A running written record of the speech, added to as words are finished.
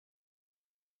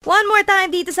One more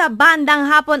time dito sa Bandang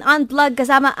Hapon Unplugged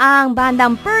kasama ang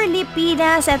bandang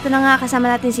Pearlipinas. Ito na nga, kasama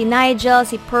natin si Nigel,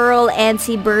 si Pearl, and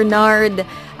si Bernard.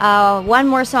 One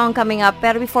more song coming up.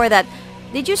 Pero before that,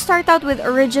 did you start out with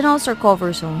originals or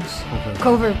cover songs?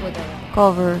 Cover po talaga.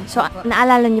 Cover. So,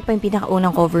 naalala niyo pa yung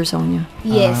pinakaunang cover song niyo?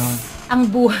 Yes. Ang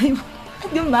buhay mo.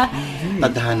 Diba?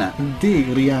 Tadhana.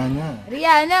 Hindi, Rihanna.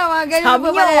 Rihanna, mga ganun Sabi po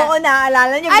niyo, pala. oo,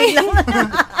 naalala niyo. Biglang.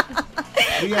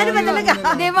 Rihanna Ano ba talaga?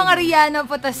 Hindi, mga Rihanna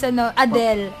po, tas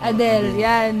Adele,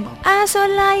 yan. So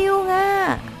layo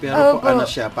nga. Pero Opo. ano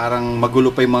siya, parang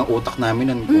magulo pa yung mga utak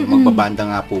namin nun kung magbabanda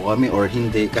nga po kami or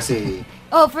hindi kasi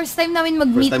First time namin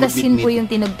mag-meet, tas yun po yung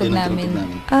tinugtog namin.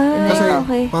 Kasi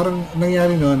Okay. parang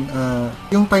nangyari nun,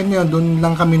 yung time na yun, doon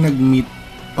lang kami nag-meet.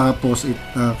 Tapos,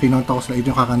 kinonta ko sila,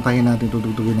 ito yung kakantahin natin,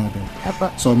 tutugtugin natin. Apo.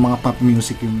 So, mga pop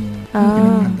music yung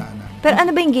pinaghandaan namin. Pero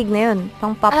ano ba yung gig na yun?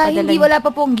 Pang pop Hindi, wala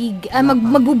pa pong gig.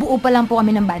 Magbubuo pa lang po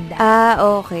kami ng banda.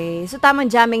 Okay. So tamang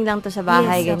jamming lang to sa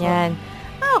bahay, Yes, ganyan.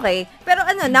 Okay. Pero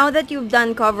now that you've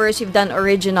done covers, you've done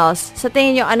originals, sa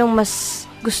tingin nyo, anong mas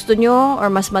gusto nyo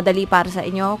or mas madali para sa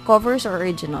inyo? Covers or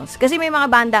originals? Kasi may mga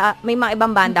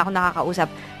ibang banda akong nakakausap,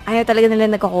 ayaw talaga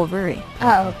nila nagko-cover eh.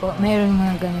 Opo. Mayroon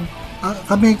mga ganun.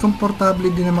 Kami, komportable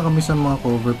din naman kami sa mga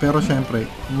cover. Pero, syempre,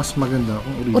 mas maganda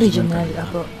kung original.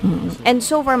 Ako. And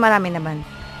so far, marami naman.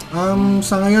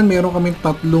 Sa ngayon, meron kami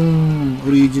 3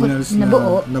 originals na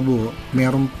buo.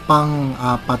 Meron pang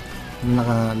 4 na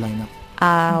naka-line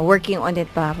up. Working on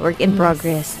it pa. Work in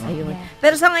progress. Ayun. Yeah.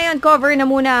 Pero sa ngayon, cover na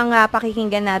muna ang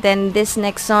pakikinggan natin. This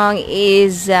next song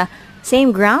is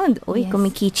Same Ground. Uy, Yes.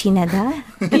 kumikichi na da.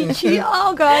 Kichi,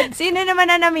 oh God. Sino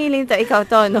naman na namiling to? Ikaw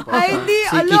to, no? Ay, hindi,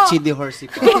 si Kichi the Horsey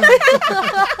po.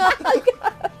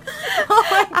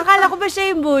 Akala ko ba siya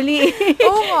yung bully?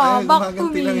 Oo nga, Ay, back to gumaganti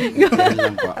me. lang. Ganun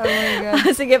lang po. Oh my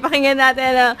God. Sige, pakinggan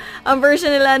natin ang version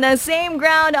nila ng Same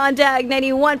Ground on Jag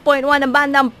 91.1 ng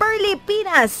bandang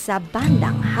Pearlipinas sa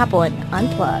Bandang Hapon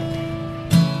Unplugged.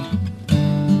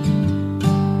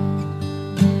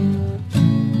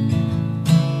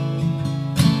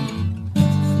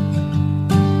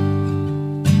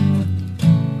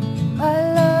 My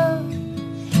love,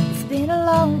 it's been a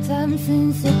long time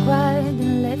since I cried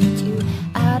and left you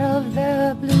out of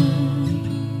the blue.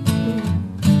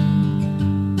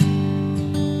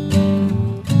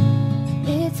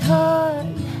 It's hard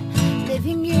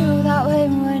leaving you that way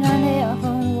when I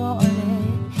never wanted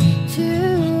to.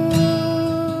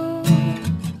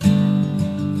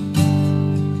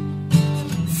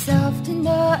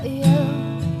 Self-denial,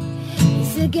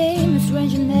 it's a game, it's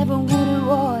strange, you never would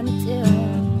want to tell.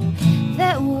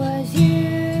 That was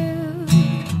you.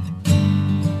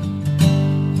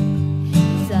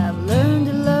 'Cause I've learned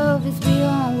that love is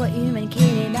beyond what human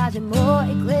can imagine. More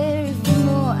it clears, the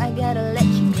more I gotta let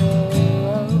you go.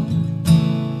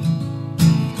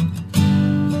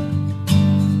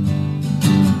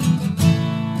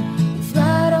 It's why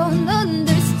I don't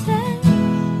understand.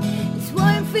 It's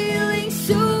why I'm feeling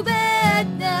so bad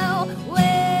now.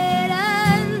 When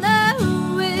I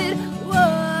know it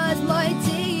was my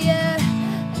dear,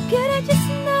 could I just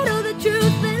know the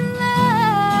truth and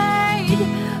lied?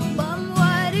 But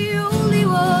why the only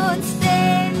one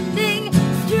standing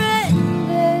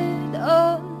stranded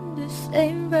on the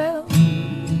same road?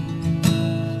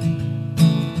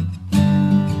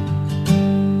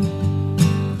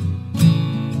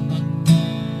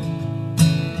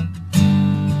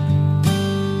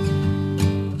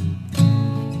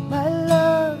 My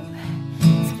love,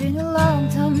 it's been a long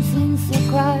time since I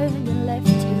cried and left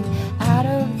you out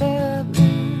of the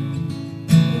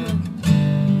blue.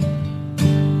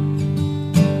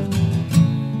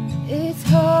 It's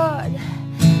hard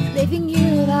leaving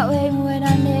you that way when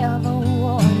I never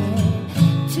wanted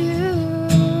to.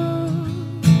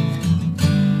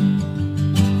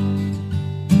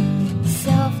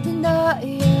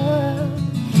 Self-denial,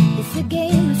 it's a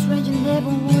game, it's strange, you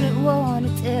never would want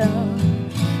to tell.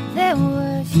 That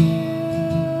was you.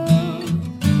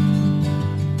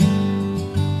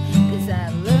 'Cause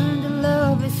I've learned that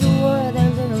love is a word I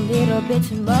learned a little bit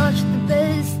too much. The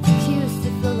best is used to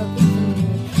fill up the food.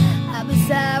 I wish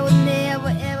I would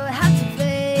never ever have to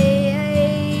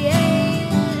fade.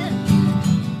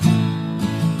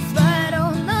 It's why I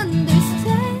don't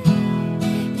understand.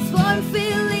 It's why I'm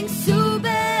feeling so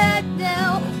bad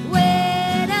now.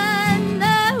 When I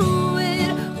know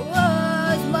it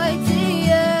was my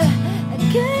dear, I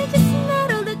could just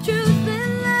know the truth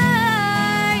and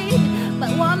lied.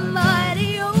 But why am I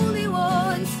the only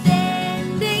one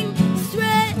standing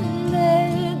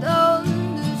stranded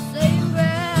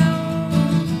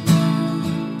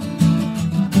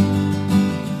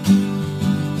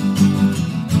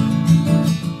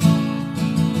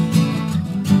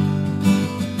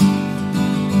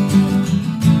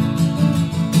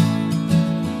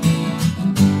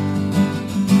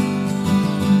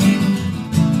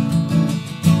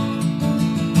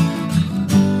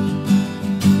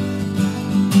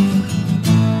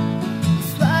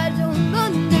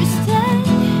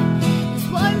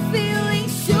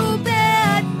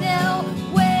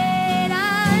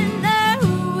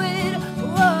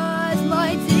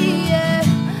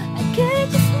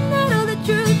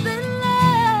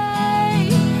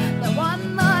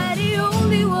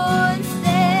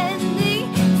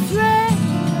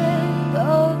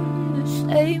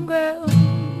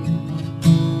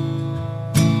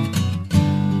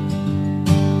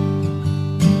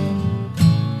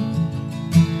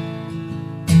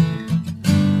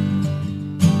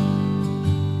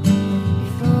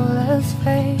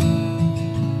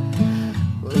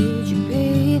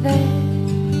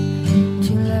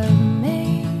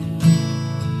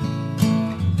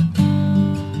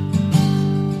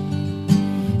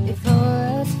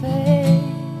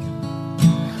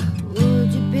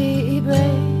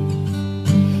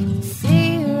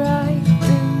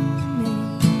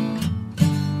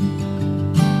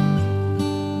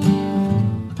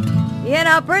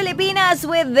Ayan na, Pearlipinas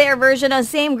with their version of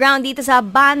Same Ground dito sa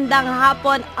Bandang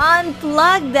Hapon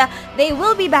Unplugged. They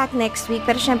will be back next week.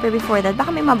 Pero syempre before that, baka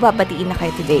may mababatiin na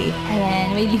kayo today.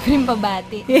 Ayan, may libreng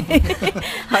pabati.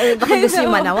 Baka gusto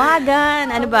nyo manawagan.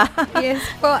 Ano ba? Yes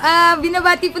po.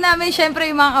 Binabati po namin syempre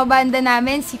yung mga kabanda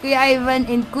namin, si Kuya Ivan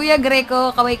and Kuya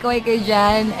Greco. Kaway-kaway kayo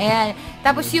dyan. Ayan.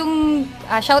 Tapos yung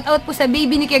shoutout po sa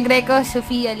baby ni Kuya Greco,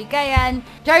 Sofia Likayan.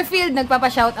 Jarfield,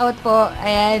 nagpapa-shoutout po.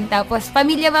 Ayan. Tapos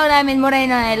pamilya ba namin,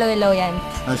 Moreno, hello yan.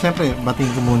 Siyempre, batiin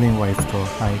ko muna yung wife ko.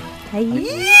 Hi. Ay,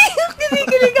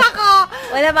 Kinikilig ako!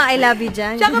 wala bang I love you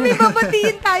dyan? Tsaka may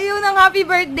babatiin tayo ng happy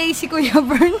birthday si Kuya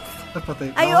Bern.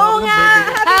 Ay, oo nga!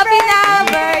 Happy na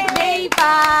birthday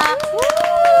pa!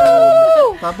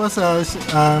 Tapos,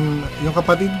 yung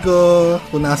kapatid ko,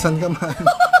 kung nasan ka man,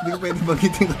 hindi ko pwede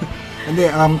bagitin ko. Hindi,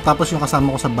 tapos yung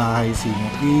kasama ko sa bahay, si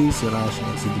Naki, si Rasha,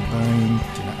 si Divine,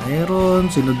 si Aaron,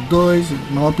 si Lodoy,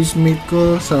 mga office mate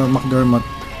ko sa McDermott.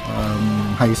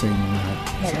 Hi sa inyo lahat.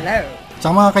 Hello!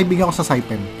 Tsaka mga kaibigan ko sa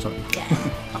Saipen. Sorry.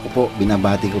 Ako po,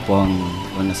 binabati ko po ang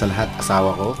una sa lahat,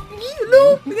 asawa ko.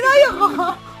 Hello! Ginaya ko!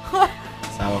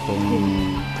 Asawa kong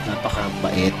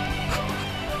napakabait.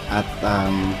 At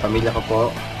pamilya ko po,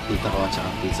 tita ko at saka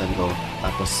pinsan ko.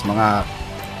 Tapos mga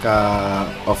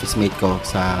ka-office mate ko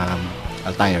sa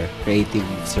Altair, Creative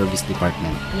Service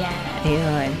Department. Yan.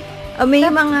 Ayun. May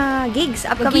mga gigs,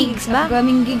 upcoming gigs ba?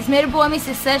 Upcoming gigs. Meron po kami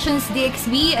sa Sessions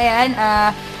DXB. Ayan,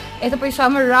 ito po yung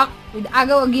Summer Rock with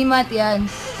Agaw Agimat. Yan.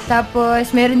 Tapos,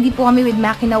 meron din po kami with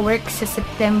Makina Works sa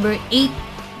September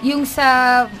 8. Yung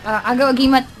sa Agaw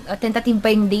Agimat, tentative pa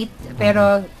yung date.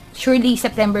 Pero, surely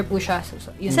September po siya. So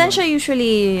yun. Saan siya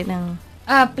usually ng...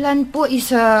 Plan po is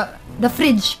the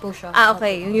fridge po siya.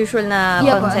 Okay. Yung usual na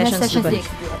Yeah po, concessions. Sessions diba?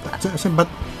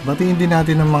 DXB. Batiin din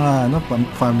natin ng mga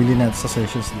family natin sa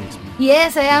Sessions DXB.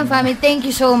 Yes, ayan, family. Thank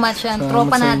you so much. Yan. Salamat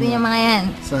Tropa sa natin inyo. yung mga yan.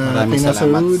 Maraming Sa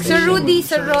salamat. Rudy. Sir Rudy,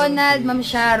 Sir Ronald, Ma'am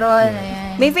Sharon. Ayan.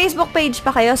 May Facebook page pa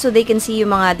kayo so they can see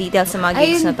yung mga details sa mga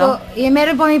gigs Ayun na to? po.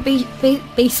 Meron po kami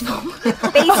Facebook.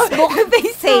 Facebook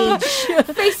page.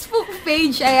 Facebook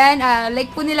page. Ayan.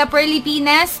 Like po nila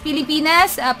Pearlipinas,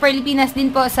 Pilipinas. Pearlipinas din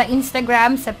po sa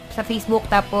Instagram, sa Facebook.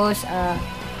 Tapos,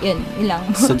 yun lang.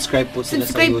 Subscribe po sila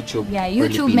sa YouTube. Yeah,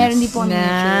 YouTube. Pearlipinas. Meron din po kami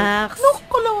YouTube. Naks.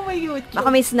 Naku lang may YouTube. Baka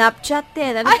may Snapchat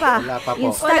din. Ano pa? Wala pa po.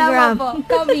 Instagram. Wala pa po.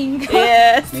 Coming.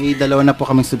 Yes. May 2 na po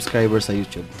kaming subscriber sa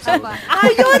YouTube. So,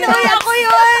 Ayun! Ay, ako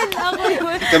yun! Ako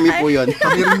yun. kami po yun.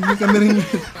 Kami rin.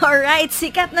 Alright,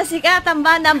 sikat na sikat ang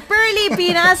bandang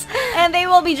Pearlipinas and they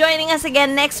will be joining us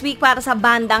again next week para sa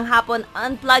Bandang Hapon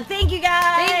Unplugged. Thank you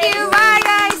guys! Thank you! Bye!